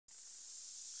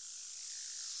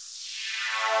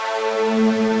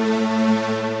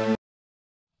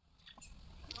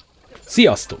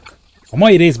Sziasztok! A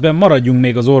mai részben maradjunk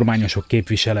még az ormányosok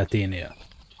képviseleténél.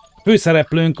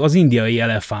 Főszereplőnk az indiai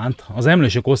elefánt, az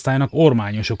emlősök osztálynak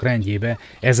ormányosok rendjébe,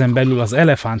 ezen belül az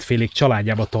elefántfélék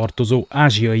családjába tartozó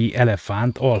ázsiai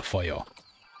elefánt alfaja.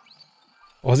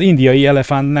 Az indiai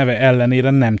elefánt neve ellenére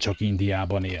nem csak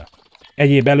Indiában él.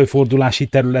 Egyéb előfordulási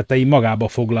területei magába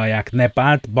foglalják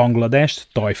Nepált, Bangladest,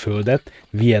 Tajföldet,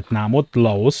 Vietnámot,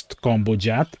 Laoszt,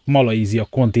 Kambodzsát, Malajzia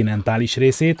kontinentális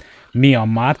részét,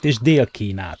 Myanmart és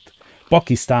Dél-Kínát.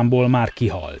 Pakisztánból már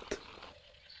kihalt.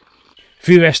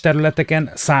 Füves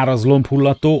területeken száraz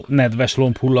lombhullató, nedves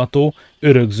lombhullató,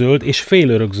 örökzöld és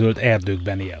félörökzöld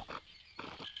erdőkben él.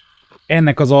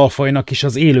 Ennek az alfajnak is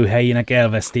az élőhelyének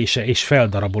elvesztése és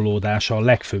feldarabolódása a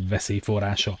legfőbb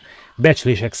veszélyforrása.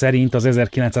 Becslések szerint az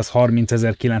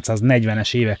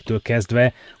 1930-1940-es évektől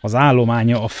kezdve az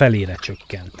állománya a felére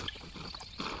csökkent.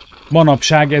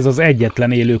 Manapság ez az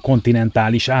egyetlen élő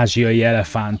kontinentális ázsiai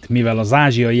elefánt, mivel az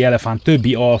ázsiai elefánt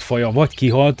többi alfaja vagy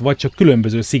kihalt, vagy csak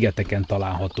különböző szigeteken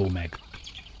található meg.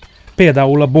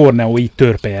 Például a borneói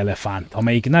törpeelefánt,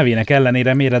 amelyik nevének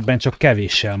ellenére méretben csak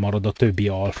kevéssel marad a többi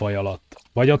alfaj alatt.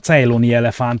 Vagy a ceyloni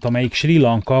elefánt, amelyik Sri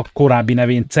Lanka korábbi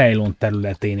nevén Ceylon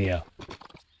területén él.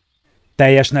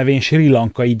 Teljes nevén Sri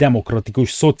Lankai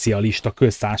Demokratikus Szocialista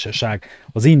Köztársaság,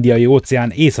 az Indiai-óceán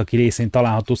északi részén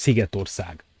található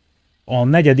szigetország. A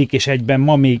negyedik és egyben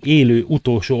ma még élő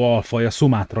utolsó alfaj a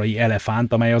szumátrai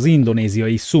elefánt, amely az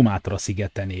indonéziai Szumátra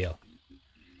szigeten él.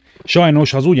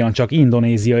 Sajnos az ugyancsak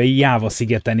indonéziai Jáva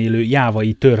szigeten élő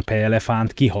jávai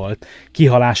törpeelefánt kihalt,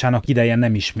 kihalásának ideje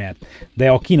nem ismert, de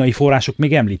a kínai források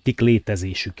még említik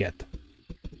létezésüket.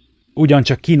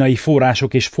 Ugyancsak kínai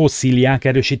források és fosszíliák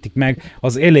erősítik meg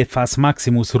az Elephas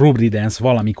maximus rubridens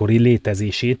valamikori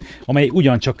létezését, amely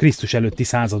ugyancsak Krisztus előtti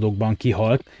századokban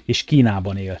kihalt és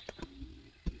Kínában élt.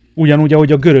 Ugyanúgy,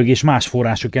 ahogy a görög és más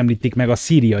források említik meg a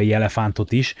szíriai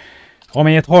elefántot is,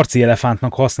 amelyet harci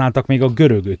elefántnak használtak még a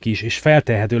görögök is, és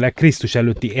feltehetőleg Krisztus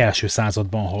előtti első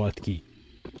században halt ki.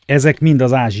 Ezek mind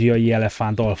az ázsiai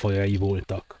elefánt alfajai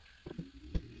voltak.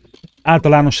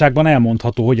 Általánosságban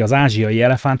elmondható, hogy az ázsiai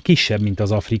elefánt kisebb, mint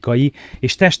az afrikai,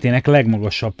 és testének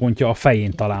legmagasabb pontja a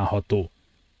fején található.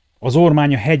 Az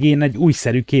ormánya hegyén egy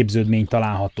újszerű képződmény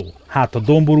található, háta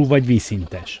domború vagy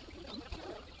vízszintes.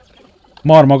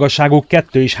 Marmagasságuk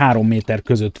 2 és 3 méter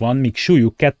között van, míg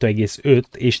súlyuk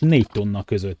 2,5 és 4 tonna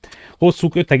között.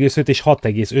 Hosszuk 5,5 és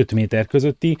 6,5 méter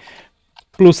közötti,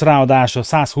 plusz ráadásul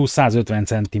 120-150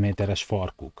 cm-es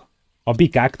farkuk. A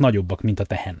bikák nagyobbak, mint a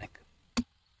tehenek.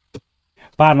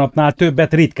 Pár napnál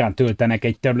többet ritkán töltenek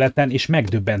egy területen, és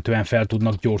megdöbbentően fel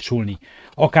tudnak gyorsulni.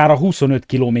 Akár a 25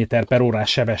 km/h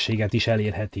sebességet is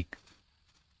elérhetik.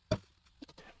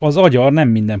 Az agyar nem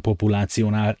minden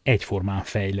populációnál egyformán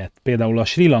fejlett. Például a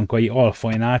srí lankai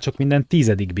alfajnál csak minden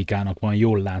 10. bikának van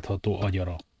jól látható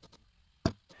agyara.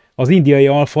 Az indiai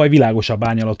alfaj világosabb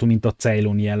árnyalatú, mint a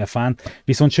ceyloni elefánt,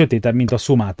 viszont sötétebb, mint a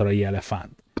szumátrai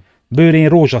elefánt. Bőrén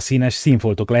rózsaszínes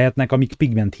színfoltok lehetnek, amik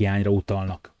pigmenthiányra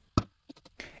utalnak.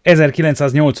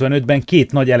 1985-ben 2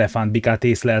 nagy elefántbikát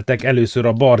észleltek először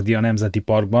a Bardia Nemzeti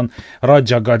Parkban,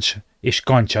 Rajagaj és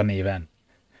Kancsa néven.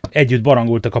 Együtt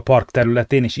barangoltak a park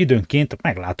területén, és időnként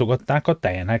meglátogatták a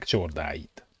tehenek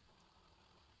csordáit.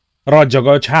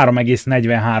 Rajagaj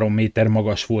 3,43 méter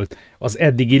magas volt, az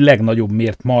eddigi legnagyobb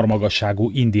mért marmagasságú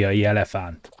indiai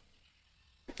elefánt.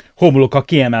 Homloka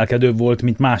kiemelkedőbb volt,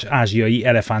 mint más ázsiai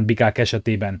elefántbikák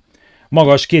esetében.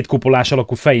 Magas, kétkupolás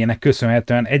alakú fejének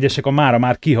köszönhetően egyesek a mára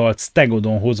már kihalt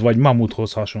stegodonhoz vagy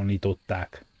mamuthoz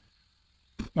hasonlították.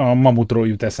 A mamutról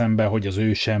jut eszembe, hogy az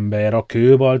ősember a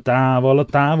kőbaltával a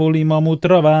távoli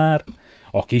mamutra vár,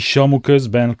 a kis samu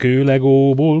közben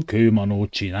kőlegóból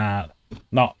kőmanót csinál.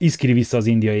 Na, iszkri vissza az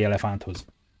indiai elefánthoz.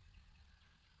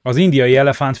 Az indiai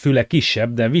elefánt füle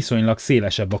kisebb, de viszonylag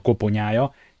szélesebb a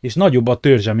koponyája, és nagyobb a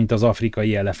törzse, mint az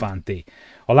afrikai elefánté.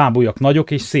 A lábujjak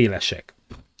nagyok és szélesek.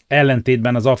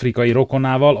 Ellentétben az afrikai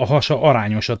rokonával a hasa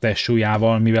arányos a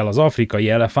testsúlyával, mivel az afrikai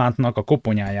elefántnak a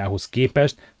koponyájához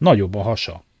képest nagyobb a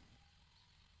hasa.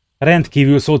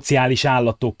 Rendkívül szociális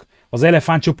állatok. Az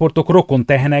elefántcsoportok rokon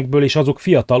tehenekből és azok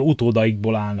fiatal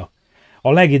utódaikból állnak.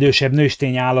 A legidősebb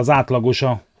nőstény áll az átlagos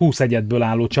a 20 egyedből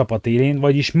álló csapat élén,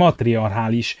 vagyis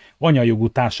matriarchális, anyajogú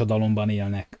társadalomban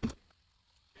élnek.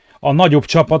 A nagyobb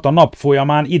csapat a nap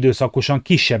folyamán időszakosan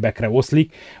kisebbekre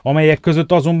oszlik, amelyek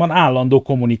között azonban állandó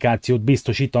kommunikációt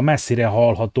biztosít a messzire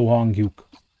hallható hangjuk.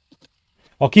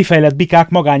 A kifejlett bikák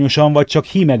magányosan vagy csak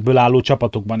hímekből álló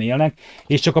csapatokban élnek,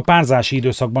 és csak a párzási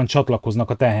időszakban csatlakoznak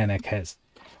a tehenekhez.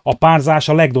 A párzás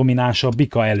a legdominánsabb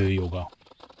bika előjoga.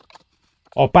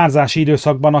 A párzási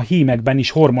időszakban a hímekben is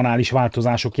hormonális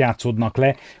változások játszódnak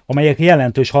le, amelyek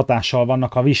jelentős hatással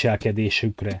vannak a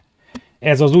viselkedésükre.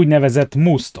 Ez az úgynevezett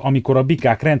muszt, amikor a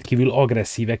bikák rendkívül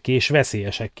agresszívekké és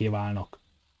veszélyesekké válnak.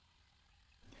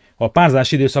 A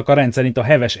párzás időszaka rendszerint a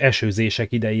heves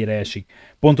esőzések idejére esik.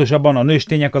 Pontosabban a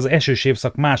nőstények az esős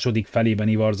évszak második felében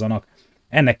ivarzanak.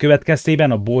 Ennek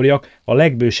következtében a borjak a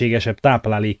legbőségesebb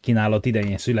táplálékkínálat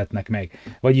idején születnek meg,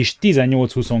 vagyis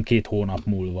 18-22 hónap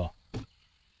múlva.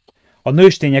 A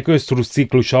nőstények ösztrusz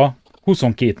ciklusa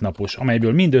 22 napos,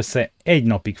 amelyből mindössze egy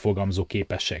napig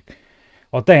fogamzóképesek.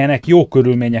 A tehenek jó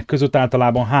körülmények között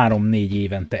általában 3-4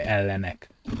 évente ellenek.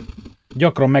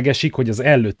 Gyakran megesik, hogy az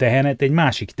ellő tehenet egy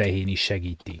másik tehén is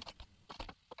segíti.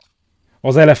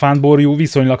 Az elefántborjú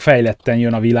viszonylag fejletten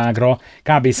jön a világra,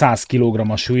 kb. 100 kg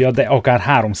a súlya, de akár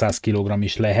 300 kg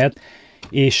is lehet,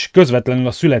 és közvetlenül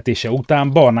a születése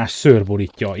után barnás szőr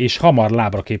borítja, és hamar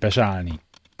lábra képes állni.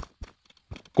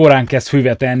 Korán kezd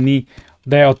füvet enni,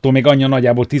 de attól még anyja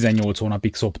nagyjából 18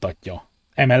 hónapig szoptatja.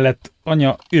 Emellett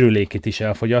anya ürülékét is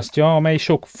elfogyasztja, amely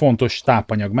sok fontos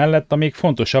tápanyag mellett a még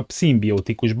fontosabb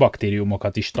szimbiotikus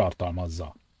baktériumokat is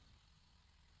tartalmazza.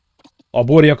 A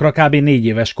borjakra kb. 4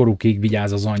 éves korukig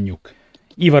vigyáz az anyjuk.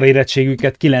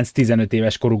 Ivarérettségüket 9-15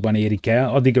 éves korukban érik el,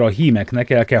 addigra a hímeknek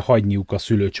el kell hagyniuk a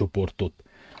szülőcsoportot.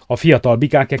 A fiatal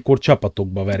bikák ekkor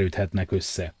csapatokba verődhetnek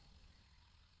össze.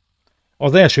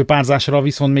 Az első párzásra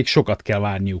viszont még sokat kell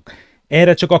várniuk.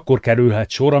 Erre csak akkor kerülhet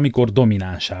sor, amikor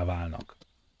dominánsá válnak.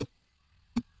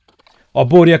 A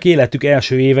borjak életük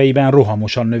első éveiben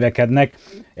rohamosan növekednek,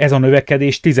 ez a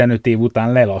növekedés 15 év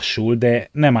után lelassul, de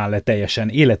nem áll le teljesen,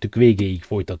 életük végéig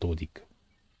folytatódik.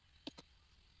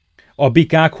 A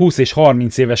bikák 20 és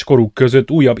 30 éves koruk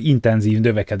között újabb intenzív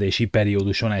növekedési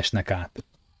perióduson esnek át.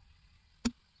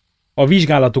 A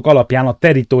vizsgálatok alapján a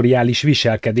territoriális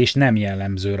viselkedés nem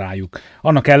jellemző rájuk.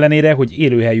 Annak ellenére, hogy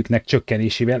élőhelyüknek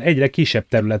csökkenésével egyre kisebb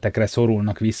területekre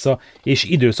szorulnak vissza, és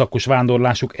időszakos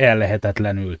vándorlásuk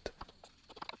ellehetetlenült.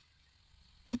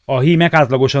 A hímek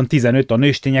átlagosan 15, a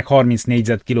nőstények 30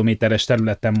 négyzetkilométeres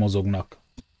területen mozognak.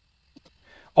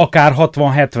 Akár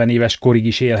 60-70 éves korig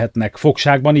is élhetnek,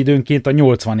 fogságban időnként a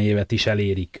 80 évet is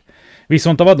elérik.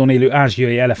 Viszont a vadon élő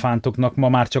ázsiai elefántoknak ma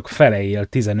már csak fele él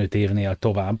 15 évnél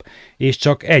tovább, és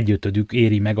csak 1/5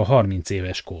 éri meg a 30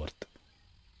 éves kort.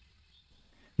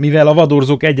 Mivel a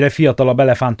vadorzók egyre fiatalabb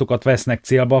elefántokat vesznek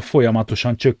célba,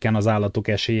 folyamatosan csökken az állatok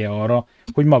esélye arra,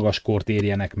 hogy magas kort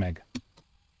érjenek meg.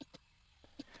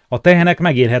 A tehenek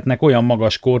megérhetnek olyan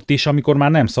magas kort is, amikor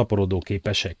már nem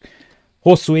szaporodóképesek.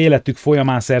 Hosszú életük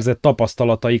folyamán szerzett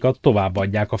tapasztalataikat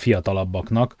továbbadják a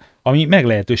fiatalabbaknak, ami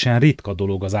meglehetősen ritka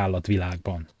dolog az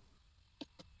állatvilágban.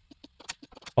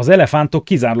 Az elefántok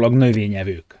kizárólag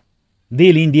növényevők.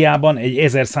 Dél-Indiában egy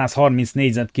 1130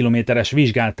 négyzetkilométeres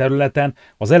vizsgált területen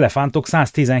az elefántok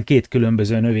 112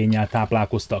 különböző növényel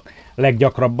táplálkoztak,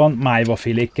 leggyakrabban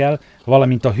májvafélékkel,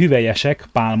 valamint a hüvelyesek,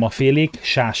 pálmafélék,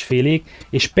 sásfélék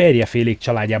és perjefélék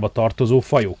családjába tartozó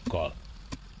fajokkal.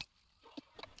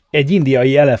 Egy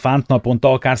indiai elefánt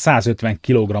naponta akár 150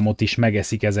 kg-ot is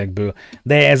megeszik ezekből,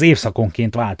 de ez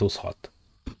évszakonként változhat.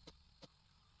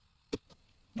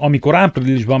 Amikor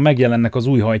áprilisban megjelennek az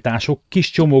új hajtások, kis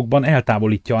csomókban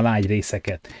eltávolítja a lágy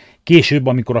részeket. Később,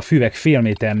 amikor a füvek fél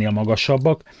méternél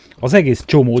magasabbak, az egész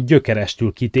csomót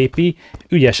gyökerestül kitépi,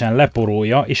 ügyesen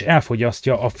leporolja és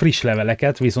elfogyasztja a friss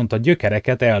leveleket, viszont a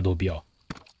gyökereket eldobja.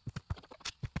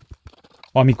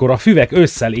 Amikor a füvek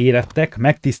ősszel érettek,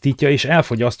 megtisztítja és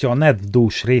elfogyasztja a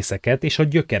neddús részeket és a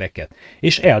gyökereket,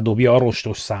 és eldobja a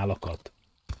rostos szálakat.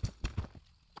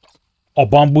 A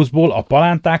bambuszból a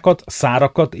palántákat,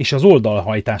 szárakat és az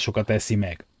oldalhajtásokat eszi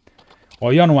meg.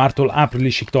 A januártól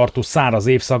áprilisig tartó száraz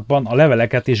évszakban a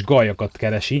leveleket és galjakat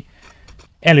keresi,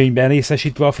 előnyben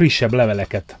részesítve a frissebb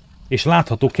leveleket, és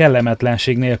látható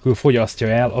kellemetlenség nélkül fogyasztja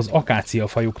el az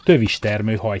akáciafajuk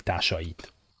tövistermő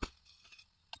hajtásait.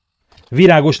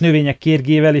 Virágos növények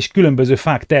kérgével és különböző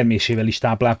fák termésével is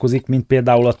táplálkozik, mint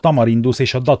például a tamarindus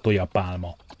és a datója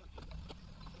pálma.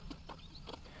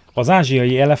 Az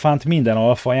ázsiai elefánt minden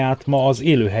alfaját ma az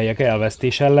élőhelyek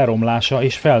elvesztése, leromlása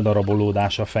és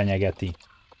feldarabolódása fenyegeti.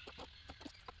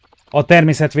 A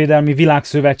Természetvédelmi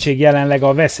Világszövetség jelenleg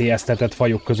a veszélyeztetett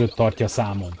fajok között tartja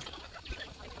számon.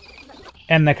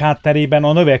 Ennek hátterében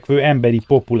a növekvő emberi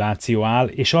populáció áll,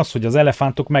 és az, hogy az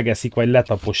elefántok megeszik vagy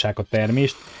letapossák a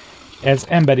termést, ez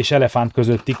ember és elefánt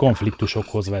közötti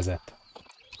konfliktusokhoz vezet.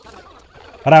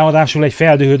 Ráadásul egy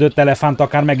feldühödött elefánt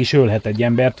akár meg is ölhet egy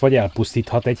embert, vagy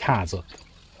elpusztíthat egy házat.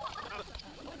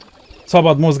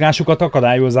 Szabad mozgásukat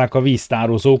akadályozzák a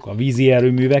víztározók, a vízi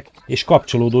erőművek és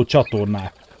kapcsolódó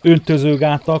csatornák,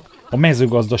 öntözőgátak, a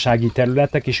mezőgazdasági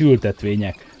területek és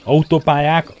ültetvények,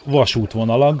 Autópályák,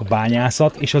 vasútvonalak,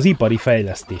 bányászat és az ipari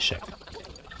fejlesztések.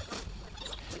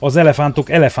 Az elefántok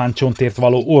elefántcsontért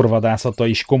való orrvadászata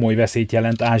is komoly veszélyt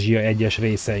jelent Ázsia egyes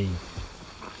részein.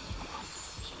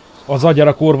 Az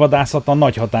agyarak orrvadászata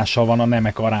nagy hatással van a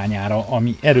nemek arányára,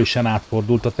 ami erősen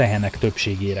átfordult a tehenek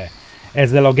többségére.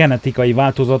 Ezzel a genetikai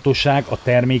változatosság, a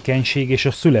termékenység és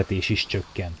a születés is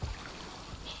csökken.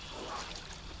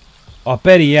 A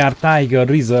Periyar Tiger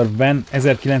Reserve-ben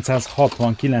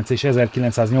 1969 és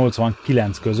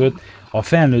 1989 között a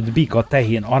felnőtt bika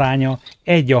tehén aránya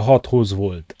 1:6-hoz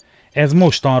volt. Ez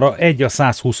mostanra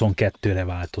 1:122-re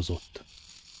változott.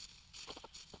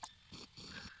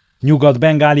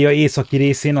 Nyugat-Bengália északi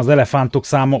részén az elefántok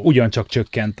száma ugyancsak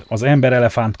csökkent az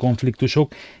ember-elefánt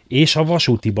konfliktusok és a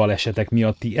vasúti balesetek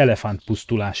miatti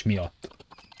elefántpusztulás miatt.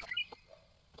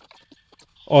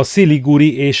 A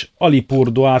Siliguri és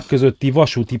Alipurduar közötti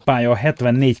vasúti pálya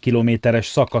 74 kilométeres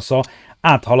szakasza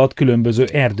áthalad különböző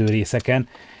erdőrészeken,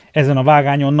 ezen a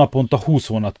vágányon naponta 20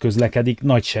 vonat közlekedik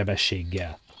nagy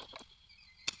sebességgel.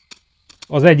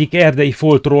 Az egyik erdei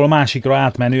foltról másikra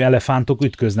átmenő elefántok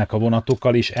ütköznek a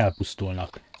vonatokkal és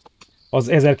elpusztulnak. Az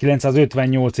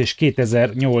 1958 és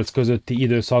 2008 közötti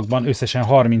időszakban összesen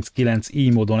 39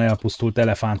 így módon elpusztult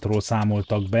elefántról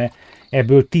számoltak be,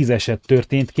 ebből 10 eset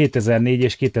történt 2004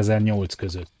 és 2008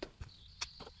 között.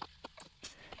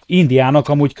 Indiának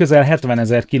amúgy közel 70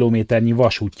 000 kilométernyi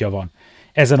vasútja van.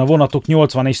 Ezen a vonatok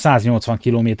 80 és 180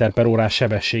 km/h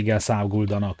sebességgel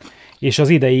száguldanak, és az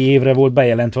idei évre volt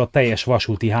bejelentve a teljes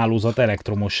vasúti hálózat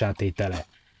elektromossá tétele.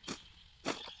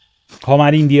 Ha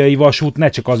már indiai vasút, ne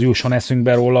csak az jusson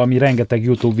eszünkbe róla, ami rengeteg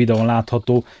YouTube videón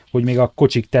látható, hogy még a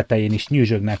kocsik tetején is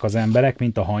nyüzsögnek az emberek,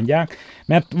 mint a hangyák,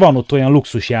 mert van ott olyan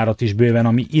luxusjárat is bőven,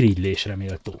 ami irigylésre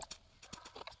méltó.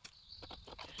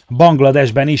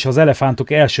 Bangladesben is az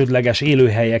elefántok elsődleges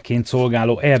élőhelyeként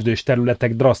szolgáló erdős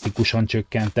területek drasztikusan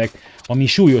csökkentek, ami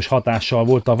súlyos hatással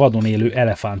volt a vadon élő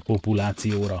elefánt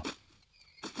populációra.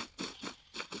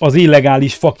 Az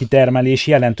illegális fakitermelés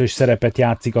jelentős szerepet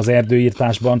játszik az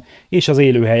erdőirtásban és az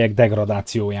élőhelyek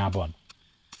degradációjában.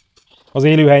 Az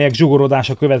élőhelyek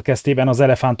zsugorodása következtében az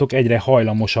elefántok egyre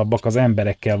hajlamosabbak az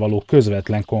emberekkel való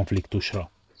közvetlen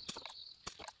konfliktusra.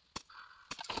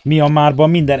 Myanmarban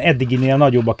minden eddiginél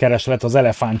nagyobb a kereslet az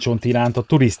elefántcsont iránt a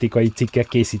turisztikai cikkek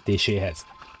készítéséhez.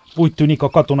 Úgy tűnik, a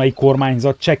katonai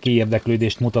kormányzat csekély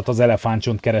érdeklődést mutat az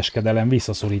elefántcsont kereskedelem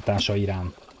visszaszorítása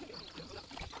iránt.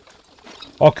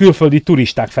 A külföldi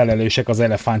turisták felelősek az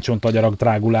elefántcsontagyarak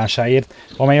drágulásáért,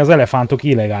 amely az elefántok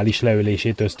illegális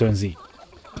leölését ösztönzi.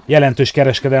 Jelentős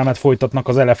kereskedelmet folytatnak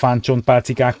az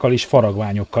elefántcsontpálcikákkal és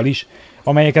faragványokkal is,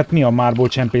 amelyeket Myanmarból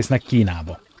csempésznek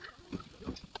Kínába.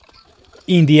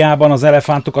 Indiában az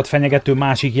elefántokat fenyegető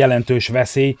másik jelentős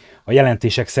veszély a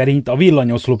jelentések szerint a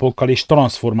villanyoszlopokkal és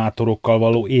transzformátorokkal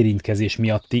való érintkezés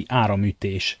miatti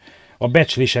áramütés. A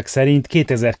becslések szerint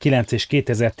 2009 és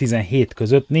 2017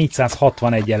 között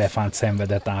 461 elefánt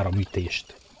szenvedett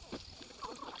áramütést.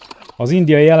 Az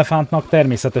indiai elefántnak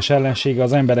természetes ellensége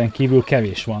az emberen kívül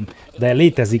kevés van, de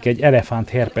létezik egy elefánt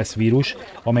herpes vírus,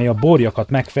 amely a borjakat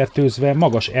megfertőzve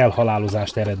magas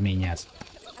elhalálozást eredményez.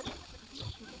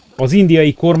 Az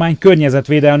indiai kormány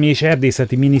környezetvédelmi és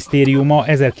erdészeti minisztériuma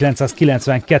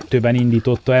 1992-ben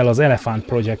indította el az Elefánt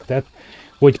projektet,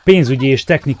 hogy pénzügyi és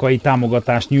technikai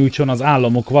támogatást nyújtson az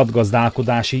államok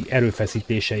vadgazdálkodási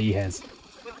erőfeszítéseihez.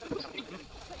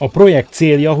 A projekt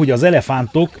célja, hogy az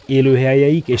elefántok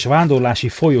élőhelyeik és vándorlási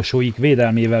folyosóik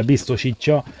védelmével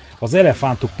biztosítsa az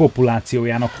elefántok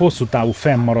populációjának hosszú távú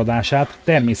fennmaradását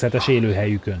természetes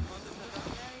élőhelyükön.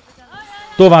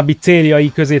 További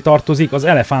céljai közé tartozik az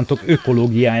elefántok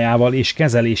ökológiájával és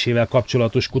kezelésével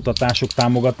kapcsolatos kutatások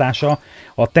támogatása,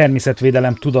 a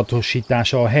természetvédelem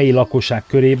tudatosítása a helyi lakosság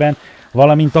körében,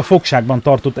 valamint a fogságban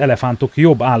tartott elefántok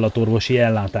jobb állatorvosi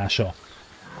ellátása.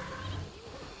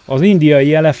 Az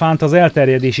indiai elefánt az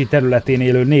elterjedési területén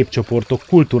élő népcsoportok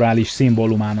kulturális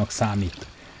szimbólumának számít.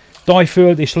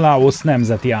 Tajföld és Laosz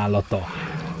nemzeti állata.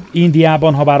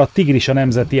 Indiában, habár a tigris a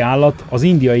nemzeti állat, az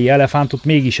indiai elefántot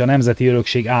mégis a nemzeti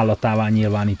örökség állatává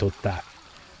nyilvánították.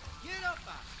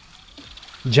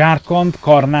 Jharkhand,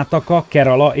 Karnataka,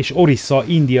 Kerala és Orissa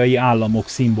indiai államok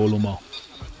szimbóluma.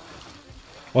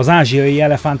 Az ázsiai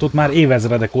elefántot már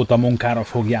évezredek óta munkára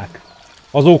fogják.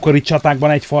 Az ókori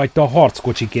csatákban egyfajta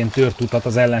harckocsiként tört utat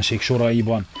az ellenség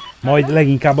soraiban, majd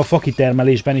leginkább a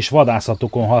fakitermelésben és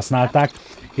vadászatokon használták,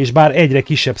 és bár egyre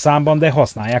kisebb számban, de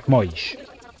használják ma is.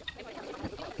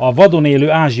 A vadon élő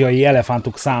ázsiai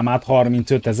elefántok számát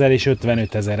 35 000 és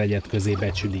 55 000 egyed közé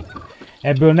becsülik.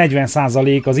 Ebből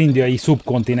 40% az indiai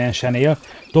szubkontinensen él,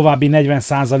 további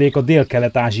 40% a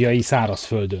délkelet-ázsiai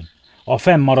szárazföldön. a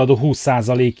fennmaradó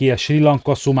 20%-i a Sri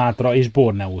Lanka, Szumátra és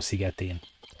Borneó szigetén.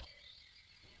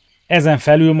 Ezen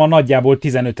felül ma nagyjából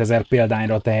 15 000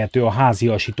 példányra tehető a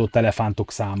háziasított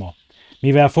elefántok száma.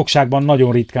 Mivel fogságban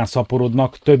nagyon ritkán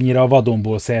szaporodnak, többnyire a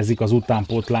vadonból szerzik az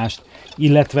utánpótlást,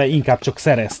 illetve inkább csak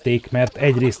szerezték, mert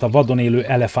egyrészt a vadon élő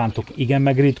elefántok igen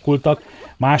megritkultak,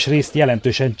 másrészt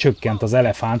jelentősen csökkent az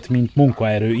elefánt, mint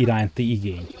munkaerő iránti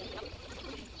igény.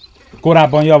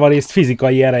 Korábban javarészt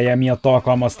fizikai ereje miatt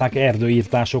alkalmazták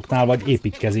erdőirtásoknál vagy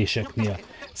építkezéseknél.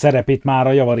 Szerepét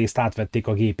mára javarészt átvették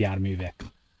a gépjárművek.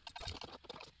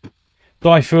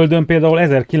 Tajföldön például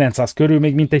 1900 körül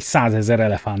még mintegy 100 000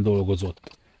 elefánt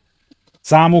dolgozott.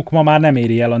 Számuk ma már nem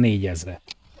éri el a 4000-et.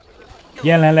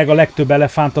 Jelenleg a legtöbb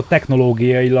elefánt a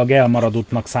technológiailag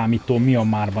elmaradottnak számító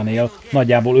Myanmarban él,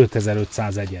 nagyjából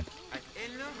 5500 egyed.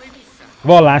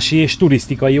 Vallási és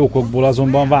turisztikai okokból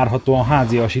azonban várhatóan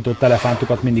háziasított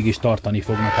elefántokat mindig is tartani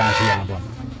fognak Ázsiában.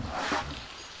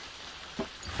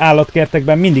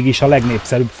 Állatkertekben mindig is a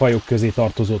legnépszerűbb fajok közé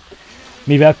tartozott,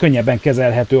 mivel könnyebben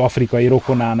kezelhető afrikai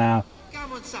rokonánál.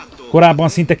 Korábban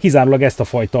szinte kizárólag ezt a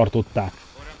fajt tartották.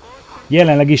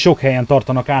 Jelenleg is sok helyen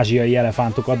tartanak ázsiai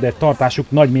elefántokat, de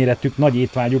tartásuk nagyméretük, nagy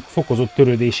étvágyuk, fokozott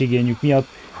törődésigényük miatt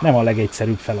nem a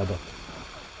legegyszerűbb feladat.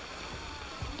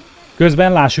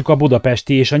 Közben lássuk a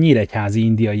budapesti és a nyíregyházi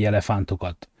indiai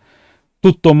elefántokat.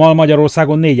 Tudtommal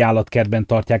Magyarországon 4 állatkertben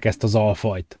tartják ezt az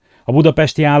alfajt. A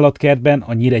budapesti állatkertben,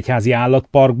 a nyíregyházi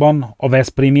állatparkban, a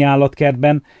veszprémi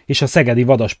állatkertben és a szegedi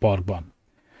vadasparkban.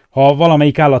 Ha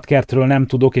valamelyik állatkertről nem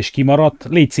tudok és kimaradt,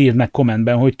 légy írd meg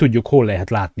kommentben, hogy tudjuk, hol lehet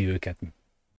látni őket.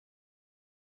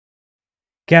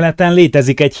 Keleten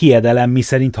létezik egy hiedelem,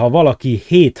 miszerint ha valaki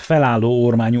 7 felálló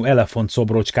ormányú elefont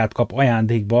szobrocskát kap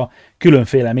ajándékba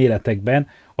különféle méretekben,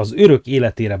 az örök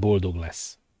életére boldog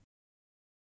lesz.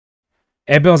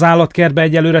 Ebbe az állatkertbe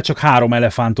egyelőre csak 3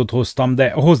 elefántot hoztam,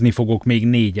 de hozni fogok még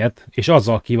 4-et, és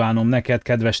azzal kívánom neked,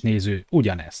 kedves néző,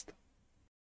 ugyanezt.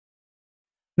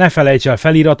 Ne felejts el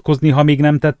feliratkozni, ha még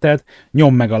nem tetted,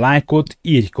 nyomd meg a lájkot,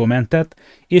 írj kommentet,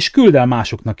 és küld el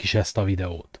másoknak is ezt a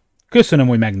videót. Köszönöm,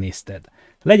 hogy megnézted.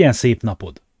 Legyen szép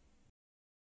napod!